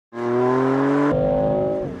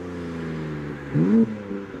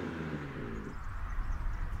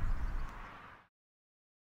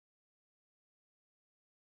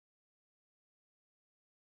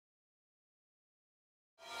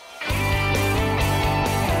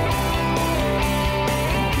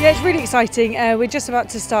Yeah, it's really exciting. We're just about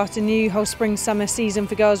to start a new whole spring-summer season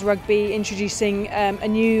for girls rugby, introducing a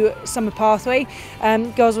new summer pathway.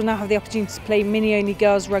 Girls will now have the opportunity to play mini-only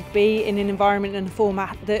girls rugby in an environment and a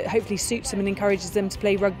format that hopefully suits them and encourages them to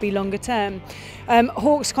play rugby longer term.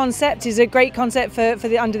 Hawks concept is a great concept for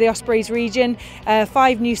under the Ospreys region.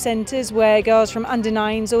 5 new centres where girls from under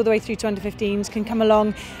 9s all the way through to under 15s can come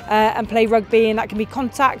along and play rugby, and that can be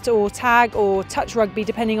contact or tag or touch rugby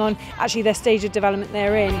depending on actually their stage of development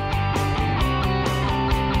they're in.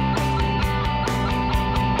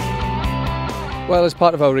 Well, as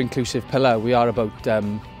part of our inclusive pillar, we are about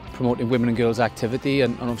promoting women and girls activity,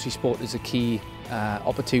 and obviously sport is a key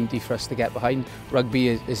opportunity for us to get behind. Rugby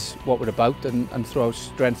is what we're about, and through our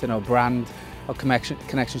strength in our brand, our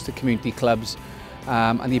connections to community clubs,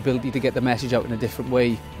 and the ability to get the message out in a different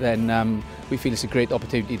way, then we feel it's a great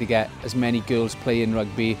opportunity to get as many girls playing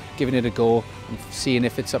rugby, giving it a go and seeing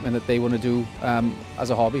if it's something that they want to do as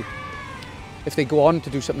a hobby. If they go on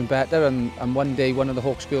to do something better and one day one of the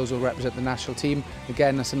Hawks girls will represent the national team,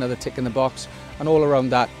 again that's another tick in the box, and all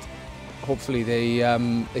around that hopefully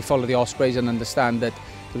they follow the Ospreys and understand that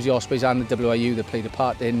it was the Ospreys and the WRU that played a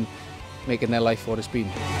part in making their life what it's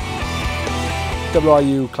been.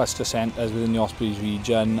 WRU Cluster Centres within the Ospreys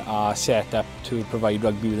region are set up to provide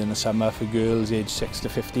rugby within the summer for girls aged 6 to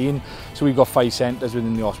 15. So we've got 5 centres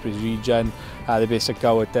within the Ospreys region. They're based at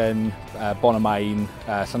Gowerton, Bonymaen,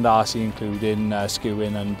 Llandarcy including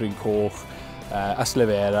Skewen and Bryncoch,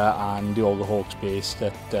 Ystalyfera and the Ogwr Hawks based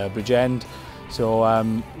at Bridgend. So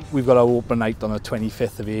we've got our open night on the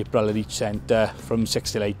 25th of April at each centre from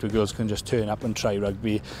 6 till 8 where girls can just turn up and try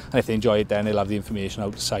rugby, and if they enjoy it then they'll have the information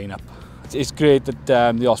how to sign up. It's great that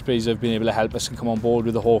the Ospreys have been able to help us and come on board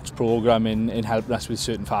with the Hawks programme in helping us with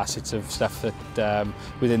certain facets of stuff that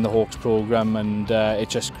within the Hawks programme, and it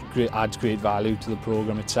just adds great value to the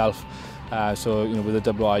programme itself. So you know, with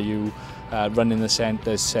the WRU running the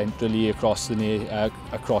centres centrally across the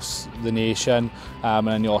nation, and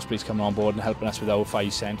then the Ospreys coming on board and helping us with our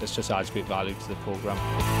 5 centres just adds great value to the programme.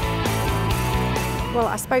 Well,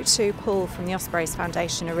 I spoke to Paul from the Ospreys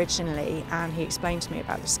Foundation originally, and he explained to me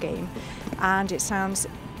about the scheme, and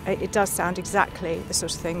it does sound exactly the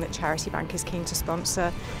sort of thing that Charity Bank is keen to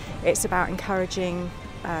sponsor. It's about encouraging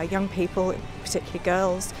young people, particularly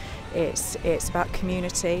girls. It's about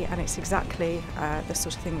community, and it's exactly the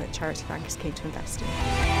sort of thing that Charity Bank is keen to invest in.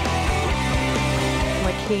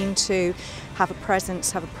 We're keen to have a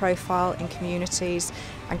presence, have a profile in communities,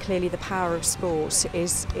 and clearly the power of sport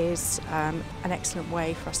is an excellent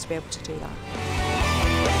way for us to be able to do that.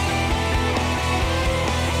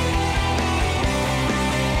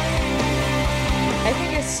 I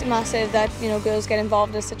think it's massive that girls get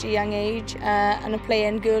involved at such a young age and are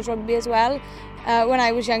playing girls rugby as well. When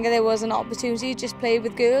I was younger there was an opportunity to just play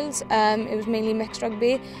with girls. It was mainly mixed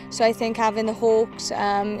rugby, so I think having the Hawks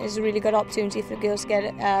is a really good opportunity for girls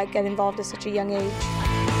to get involved at such a young age.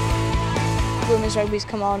 Women's rugby's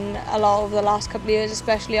come on a lot over the last couple of years,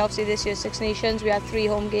 especially obviously this year's Six Nations. We had 3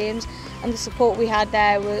 home games, and the support we had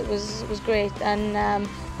there was great, and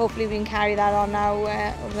hopefully we can carry that on now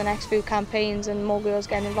over the next few campaigns and more girls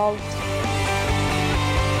getting involved.